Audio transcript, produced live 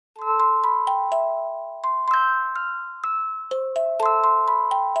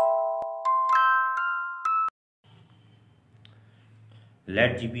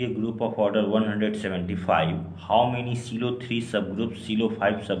Let G be a group of order 175. How many Sylow 3 subgroups, Sylow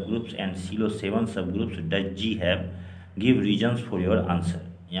 5 subgroups and Sylow 7 subgroups does G have? Give reasons for your answer.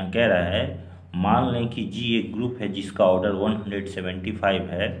 यहाँ कह रहा है मान लें कि G एक group है जिसका ऑर्डर 175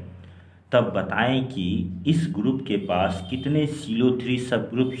 है, तब बताएं कि इस ग्रुप के पास कितने Sylow 3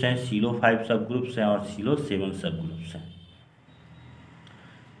 सबग्रुप्स हैं, Sylow 5 सबग्रुप्स हैं और Sylow 7 सबग्रुप्स हैं।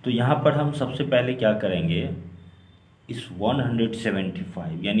 तो यहाँ पर हम सबसे पहले क्या करेंगे, इस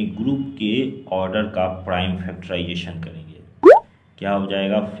 175 यानी ग्रुप के ऑर्डर का प्राइम फैक्टराइजेशन करेंगे। क्या हो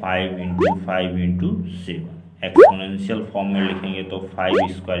जाएगा 5 × 5 × 7, एक्सपोनेंशियल फॉर्म में लिखेंगे तो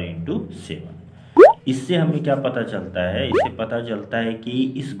 5² × 7। इससे हमें क्या पता चलता है, इससे पता चलता है कि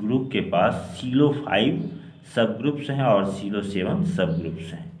इस ग्रुप के पास Sylow 5 सब ग्रुप्स हैं और Sylow 7 सब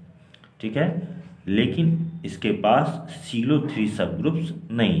ग्रुप्स हैं, ठीक है, लेकिन इसके पास Sylow 3 सब ग्रुप्स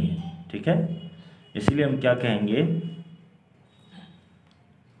नहीं है, ठीक है। इसलिए हम क्या कहेंगे,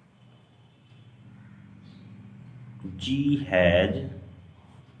 G has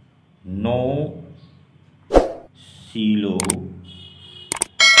no Sylow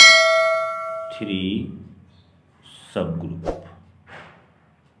 3 subgroup.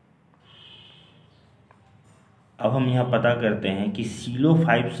 अब हम यहाँ पता करते हैं कि Sylow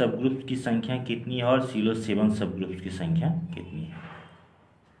 5 सबग्रुप्स की संख्या कितनी है और Sylow 7 सबग्रुप्स की संख्या कितनी है।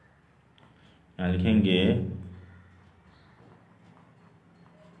 यहाँ लिखेंगे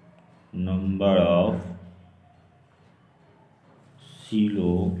number of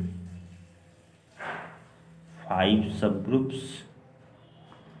Sylow 5 सबग्रुप्स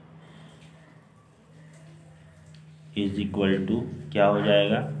is equal to क्या हो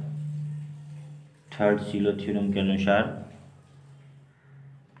जाएगा, थर्ड Sylow थ्योरम के अनुसार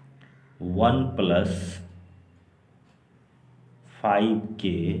 1 + 5k,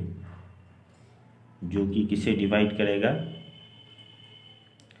 जो कि किसे डिवाइड करेगा,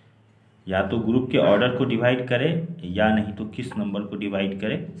 या तो ग्रुप के ऑर्डर को डिवाइड करे या नहीं तो किस नंबर को डिवाइड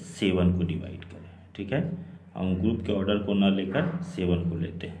करे, 7 को डिवाइड करे, ठीक है। हम ग्रुप के ऑर्डर को न लेकर 7 को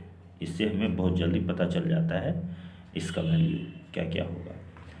लेते हैं, इससे हमें बहुत जल्दी पता चल जाता है इसका वैल्यू क्या क्या होगा।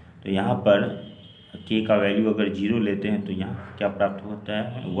 तो यहाँ पर k का वैल्यू अगर 0 लेते हैं तो यहाँ क्या प्राप्त होता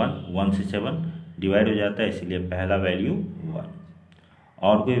है, 1 से 7 डिवाइड हो जाता है, इसलिए पहला वैल्यू 1।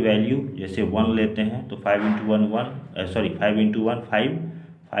 और कोई वैल्यू जैसे 1 लेते हैं तो 5 × 1 5,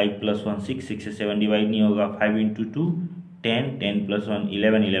 5 + 1 6, 6 से 7 डिवाइड नहीं होगा, 5 × 2 10, 10 + 1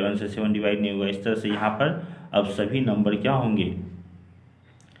 11, 11 से 7 डिवाइड नहीं होगा। इस तरह से यहाँ पर अब सभी नंबर क्या होंगे,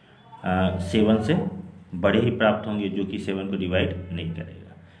 7 से बड़े ही प्राप्त होंगे, जो कि 7 को डिवाइड नहीं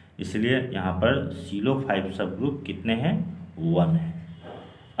करेगा। इसलिए यहाँ पर Sylow 5 सब ग्रुप कितने हैं, 1 है।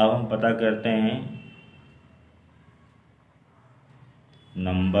 अब हम पता करते हैं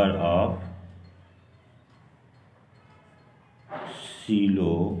नंबर ऑफ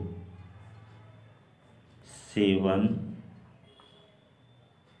Sylow 7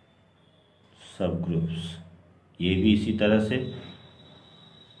 सब ग्रुप्स, ये भी इसी तरह से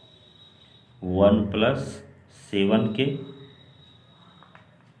 1 + 7k,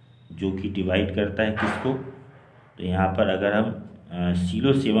 जो कि डिवाइड करता है किसको, तो यहाँ पर अगर हम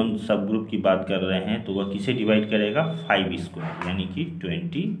Sylow 7 सब ग्रुप की बात कर रहे हैं तो वह किसे डिवाइड करेगा, 5² यानी कि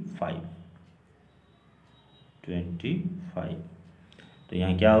 25। तो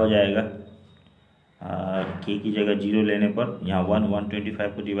यहाँ क्या हो जाएगा, k की जगह 0 लेने पर यहाँ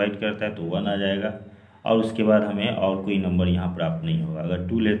 125 को डिवाइड करता है तो 1 आ जाएगा, और उसके बाद हमें और कोई नंबर यहाँ प्राप्त नहीं होगा। अगर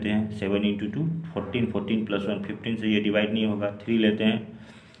 2 लेते हैं 7 × 2 14, 14 + 1 15 से ये डिवाइड नहीं होगा। 3 लेते हैं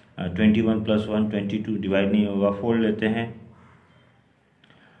 21 + 1 22 डिवाइड नहीं होगा। 4 लेते हैं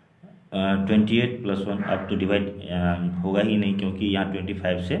 28 + 1, अब तो डिवाइड होगा ही नहीं क्योंकि यहाँ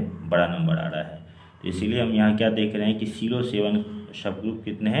 25 से बड़ा नंबर आ रहा है। तो इसीलिए हम यहाँ क्या देख रहे हैं कि Sylow 7 सब ग्रुप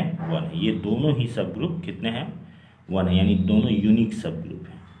कितने हैं, 1 है। ये दोनों ही सब ग्रुप कितने हैं, 1 है, यानी दोनों यूनिक सब ग्रुप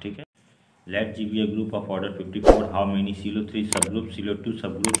हैं, ठीक है। Late G be a group of order 54. How many Sylow 3 subgroups, Sylow 2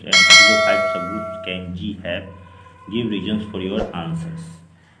 subgroups and Sylow 5 subgroups can G have? Give reasons for your answers.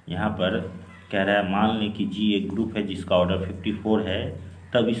 यहाँ पर कह रहा है मान लें कि G एक ग्रुप है जिसका ऑर्डर 54 है,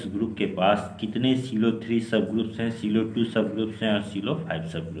 तब इस ग्रुप के पास कितने Sylow 3 सबग्रुप्स हैं, Sylow 2 सबग्रुप्स हैं और Sylow 5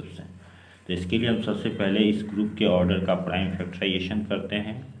 सबग्रुप्स हैं। तो इसके लिए हम सबसे पहले इस ग्रुप के ऑर्डर का प्राइम फैक्टराइजेशन करते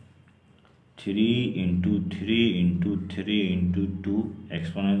हैं। 3 × 3 × 3 × 2,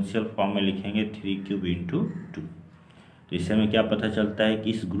 एक्सपोनेंशियल फॉर्म में लिखेंगे 3³ × 2। तो इससे हमें क्या पता चलता है कि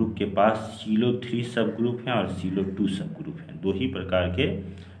इस ग्रुप के पास Sylow 3 सब ग्रुप हैं और Sylow 2 सब ग्रुप हैं, दो ही प्रकार के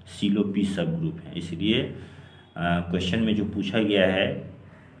Sylow p सब ग्रुप हैं। इसलिए क्वेश्चन में जो पूछा गया है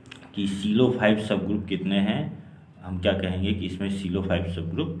कि Sylow 5 सब ग्रुप कितने हैं, हम क्या कहेंगे कि इसमें Sylow 5 सब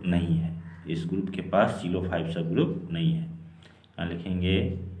ग्रुप नहीं है, इस ग्रुप के पास Sylow 5 सब ग्रुप नहीं है। यहाँ लिखेंगे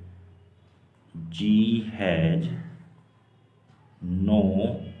G हैज नो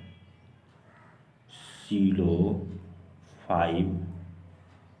Sylow 5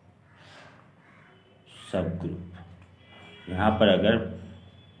 सब ग्रुप। यहाँ पर अगर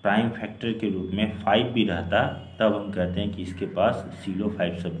प्राइम फैक्टर के रूप में 5 भी रहता तब हम कहते हैं कि इसके पास Sylow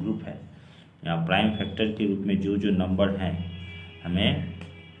 5 सब ग्रुप है। यहाँ प्राइम फैक्टर के रूप में जो जो नंबर हैं हमें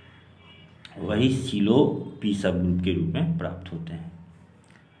वही Sylow P सब ग्रुप के रूप में प्राप्त होते हैं।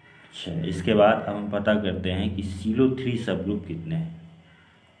 अच्छा, इसके बाद अब हम पता करते हैं कि Sylow 3 सब ग्रुप कितने हैं।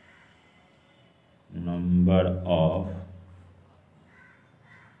 नंबर ऑफ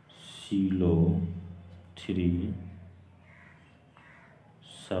Sylow 3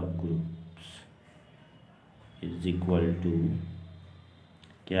 सब ग्रुप्स इज इक्वल टू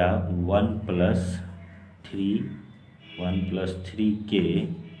क्या 1+3 के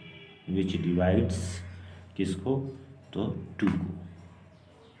विच डिवाइड्स किसको, तो 2 को।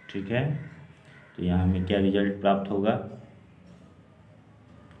 ठीक है, तो यहाँ हमें क्या रिजल्ट प्राप्त होगा,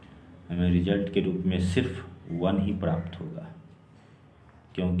 हमें रिजल्ट के रूप में सिर्फ 1 ही प्राप्त होगा,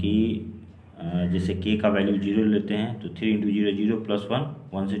 क्योंकि जैसे k का वैल्यू 0 लेते हैं तो 3 × 0 0 + 1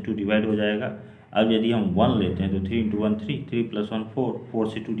 1 से 2 डिवाइड हो जाएगा। अब यदि हम 1 लेते हैं तो 3 × 1 3 3 + 1 4 4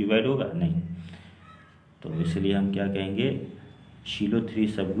 से 2 डिवाइड होगा नहीं, तो इसलिए हम क्या कहेंगे Sylow 3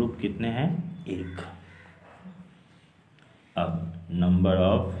 सब ग्रुप कितने हैं, 1। अब नंबर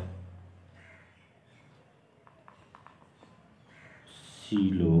ऑफ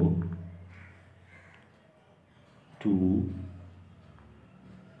Sylow 2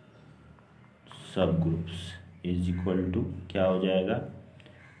 सब ग्रुप्स इज इक्वल टू क्या हो जाएगा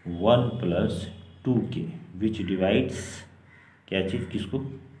 1+2 के विच डिवाइड्स क्या चीज़ किसको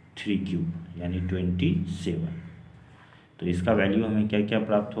 3³ यानी 27। तो इसका वैल्यू हमें क्या क्या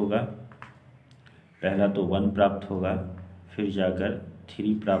प्राप्त होगा, पहला तो 1 प्राप्त होगा, फिर जाकर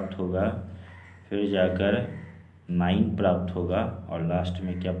 3 प्राप्त होगा, फिर जाकर 9 प्राप्त होगा और लास्ट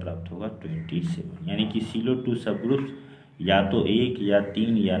में क्या प्राप्त होगा 27। यानी कि Sylow 2 सब ग्रुप्स या तो 1 या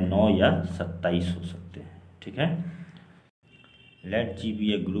 3 या 9 या 27 हो सकते हैं। ठीक है, late G be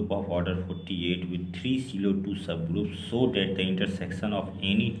a group of order 48 with 3 Sylow 2 subgroups so that the intersection of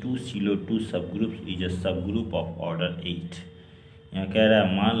any 2 Sylow 2 subgroups is a subgroup of order 8। यहाँ कह रहा है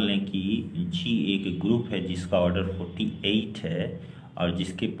मान लें कि G एक ग्रुप है जिसका ऑर्डर 48 है और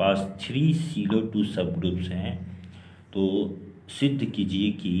जिसके पास 3 Sylow 2 सबग्रुप्स हैं, तो सिद्ध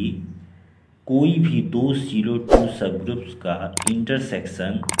कीजिए कि कोई भी 2 Sylow 2 सबग्रुप्स का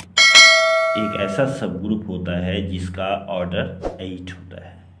इंटरसेक्शन एक ऐसा सबग्रुप होता है जिसका ऑर्डर 8 होता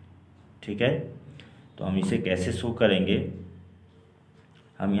है। ठीक है, तो हम इसे कैसे शो करेंगे,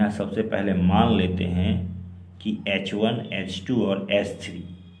 हम यहाँ सबसे पहले मान लेते हैं कि H1 H2 और H3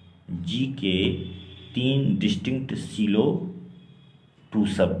 G के 3 डिस्टिंक्ट Sylow 2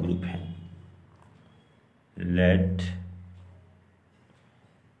 सबग्रुप हैं। Late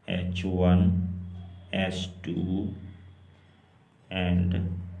H1 H2 and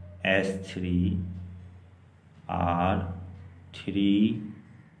H3 are 3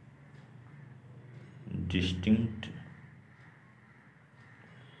 distinct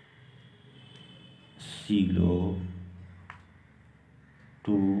Sylow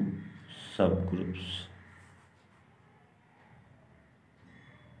 2 subgroups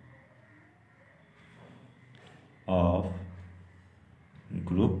of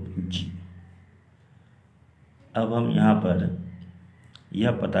group G। अब हम यहाँ पर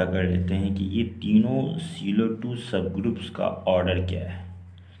यह पता कर लेते हैं कि ये तीनों Sylow 2 सबग्रुप्स का ऑर्डर क्या है।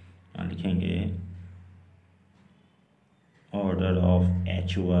 यहाँ लिखेंगे order of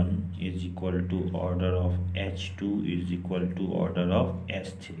H1 is equal to order of H2 is equal to order of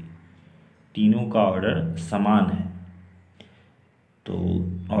H3। तीनों का ऑर्डर समान है, तो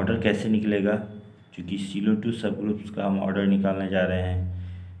ऑर्डर कैसे निकलेगा, क्योंकि Sylow 2 सबग्रुप्स का हम ऑर्डर निकालने जा रहे हैं,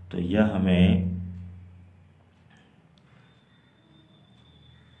 तो यह हमें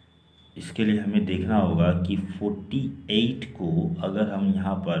इसके लिए हमें देखना होगा कि 48 को अगर हम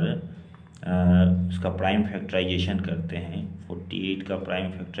यहाँ पर उसका प्राइम फैक्टराइजेशन करते हैं, 48 का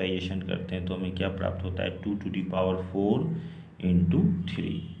प्राइम फैक्टराइजेशन करते हैं तो हमें क्या प्राप्त होता है 2 to the power 4 into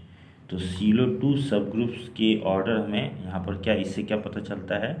 3। तो Sylow 2 सबग्रुप्स के ऑर्डर हमें यहाँ पर क्या, इससे क्या पता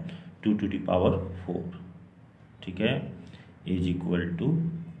चलता है 2 to the power 4। ठीक है, is equal to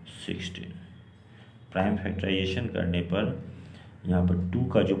 16। Prime factorisation करने पर यहाँ पर 2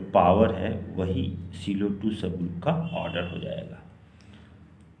 का जो पावर है वही Sylow 2 सबग्रुप का ऑर्डर हो जाएगा।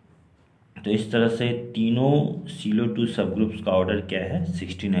 तो इस तरह से तीनों Sylow 2 सबग्रुप्स का ऑर्डर क्या है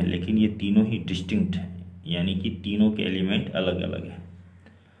 16 है, लेकिन ये तीनों ही डिस्टिंक्ट हैं, यानी कि तीनों के एलिमेंट अलग अलग हैं।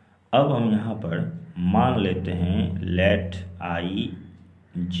 अब हम यहाँ पर मान लेते हैं late I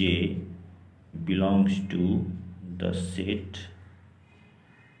J belongs to the set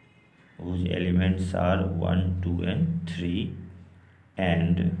whose elements are 1, 2 and 3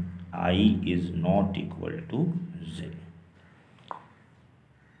 and I is not equal to j.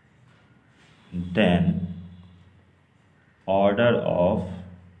 Then order of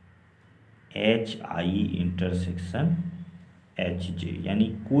hi intersection hj, यानी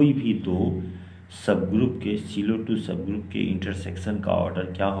कोई भी दो सबग्रुप के सिलो टू सबग्रुप के इंटरसेक्शन का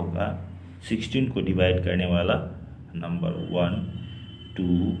ऑर्डर क्या होगा, 16 को डिवाइड करने वाला नंबर 1, 2,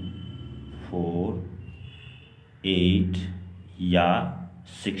 4, 8 या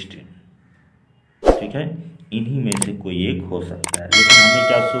 16, ठीक है, इन्हीं में से कोई एक हो सकता है। लेकिन हमें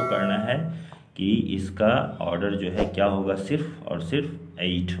क्या शो करना है कि इसका ऑर्डर जो है क्या होगा, सिर्फ और सिर्फ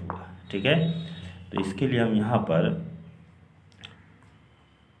 8 होगा, ठीक है। तो इसके लिए हम यहाँ पर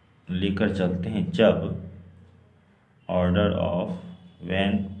लेकर चलते हैं, जब order of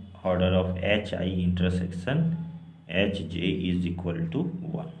H I intersection H J is equal to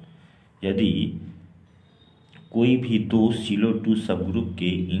 1, यदि कोई भी दो सिलो टू सबग्रुप के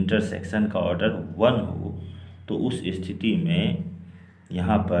इंटरसेक्शन का ऑर्डर 1 हो तो उस स्थिति में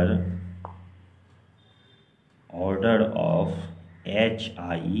यहाँ पर order of H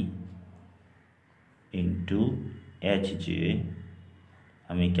I into H J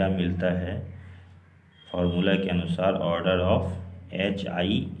हमें क्या मिलता है, फॉर्मूला के अनुसार order of H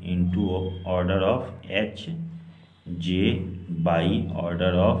I into order of H J by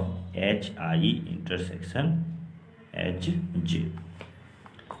order of H I intersection H J.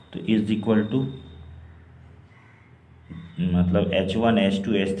 तो इज इक्वल टू मतलब H1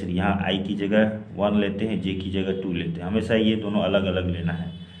 H2 H3, यहाँ आई की जगह 1 लेते हैं, जे की जगह 2 लेते हैं, हमेशा ये दोनों अलग अलग लेना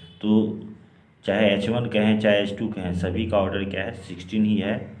है। तो चाहे H1 कहें चाहे H2 कहें, सभी का ऑर्डर क्या है, 16 ही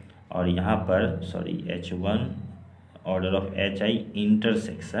है। और यहाँ पर H1 order of H I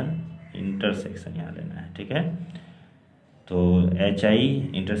intersection यहाँ लेना है, ठीक है। तो H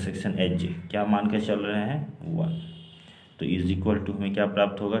I intersection H J क्या मान के चल रहे हैं, 1, तो इज इक्वल टू हमें क्या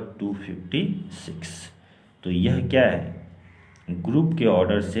प्राप्त होगा, 256। तो यह क्या है, ग्रुप के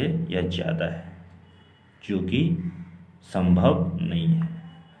ऑर्डर से यह ज़्यादा है, जो कि संभव नहीं है।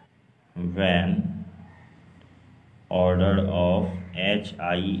 When order of H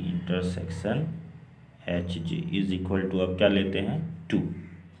I intersection H J is equal to, अब क्या लेते हैं, 2,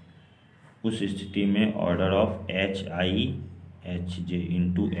 उस स्थिति में order of H I H J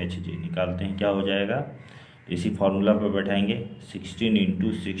into H J निकालते हैं, क्या हो जाएगा, इसी फॉर्मूला पर बैठाएंगे, 16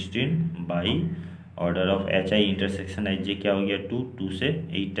 into 16 by order of H I intersection H J क्या हो गया, 2, 2 से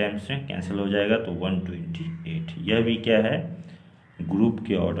 8 टाइम्स में कैंसिल हो जाएगा, तो 128। यह भी क्या है, ग्रुप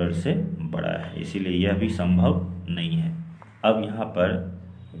के ऑर्डर से बड़ा है, इसीलिए यह भी संभव नहीं है। अब यहाँ पर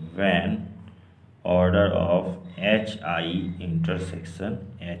when order of H I intersection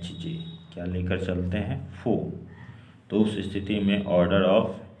H J क्या लेकर चलते हैं, 4, तो उस स्थिति में order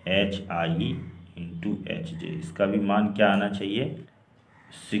of H I into H J, इसका भी मान क्या आना चाहिए,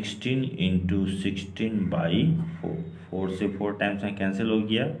 16 इंटू 16 बाई 4, 4 से 4 टाइम्स में कैंसिल हो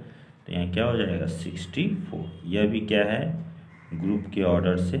गया, तो यहाँ क्या हो जाएगा, 64। यह भी क्या है, ग्रुप के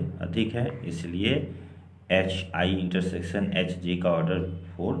ऑर्डर से अधिक है, इसलिए H I intersection H J का ऑर्डर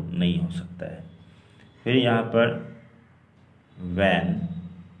 4 नहीं हो सकता है। फिर यहाँ पर when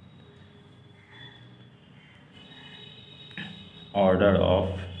order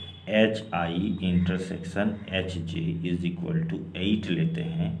of H I intersection H J is equal to 8 लेते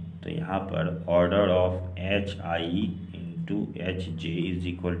हैं, तो यहाँ पर order of H I into H J is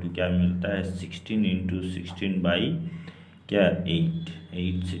equal to क्या मिलता है, 16 इंटू 16 बाई क्या 8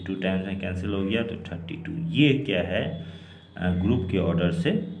 से 2 टाइम्स में कैंसिल हो गया, तो 32। ये क्या है, ग्रुप के ऑर्डर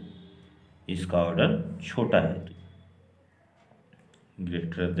से इसका ऑर्डर छोटा है,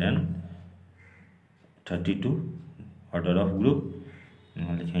 greater than 32 order of group.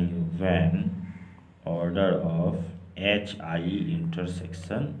 लिखेंगे when order of H I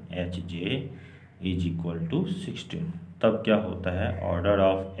intersection H J is equal to 16, तब क्या होता है, order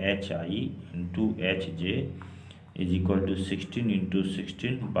of H I into H J is equal to 16 into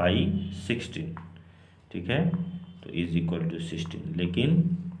 16 by 16, ठीक है, तो इज इक्वल टू 16।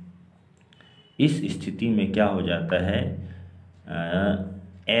 लेकिन इस स्थिति में क्या हो जाता है,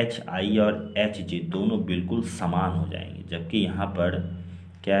 एच आई और एच जे दोनों बिल्कुल समान हो जाएंगे, जबकि यहाँ पर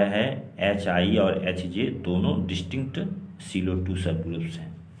क्या है, एच आई और एच जे दोनों डिस्टिंक्ट सिलो टू सब ग्रुप्स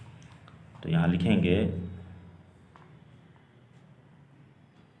हैं। तो यहाँ लिखेंगे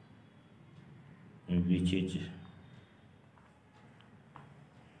which is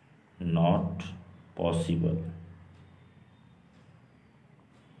not possible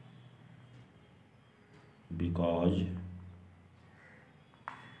because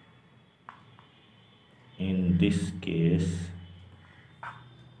in this case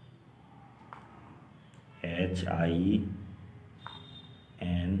HI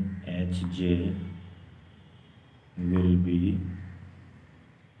and HJ will be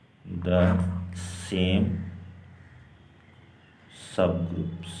the same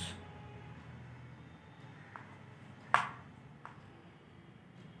subgroups.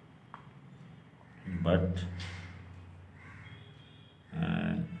 But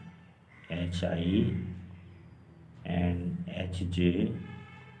HI and HJ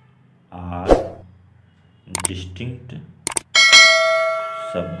are distinct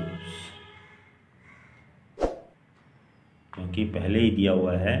subgroups, क्योंकि पहले ही दिया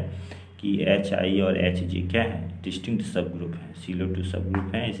हुआ है कि HI और HJ क्या है, डिस्टिंक्ट सब ग्रुप हैं, सीलो टू सब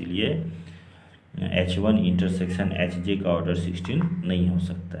ग्रुप हैं, इसलिए H1 इंटरसेक्शन HJ का ऑर्डर 16 नहीं हो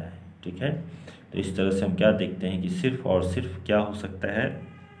सकता है। ठीक है, तो इस तरह से हम क्या देखते हैं कि सिर्फ और सिर्फ क्या हो सकता है,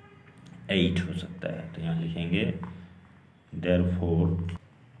 8 हो सकता है। तो यहाँ लिखेंगे therefore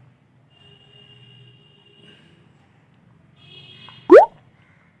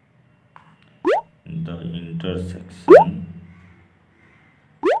the intersection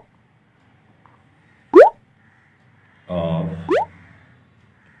of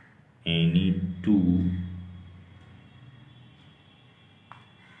any two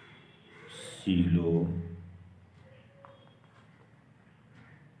Sylow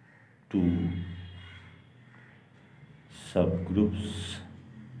two subgroups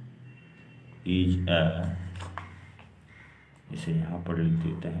is a, इसे यहाँ पर लिख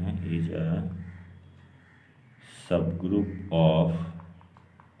देते हैं, is a subgroup of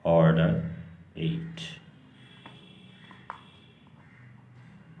order 8.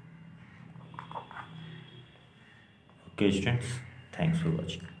 Okay students, thanks for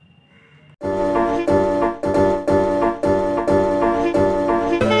watching.